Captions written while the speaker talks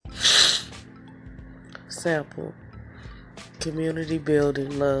sample, community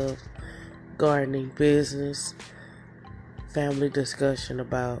building, love, gardening, business, family discussion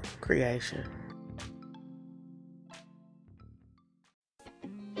about creation.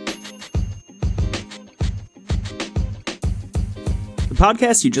 The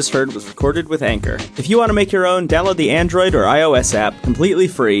podcast you just heard was recorded with Anchor. If you want to make your own, download the Android or iOS app completely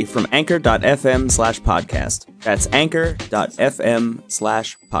free from anchor.fm/podcast. That's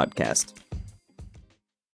anchor.fm/podcast.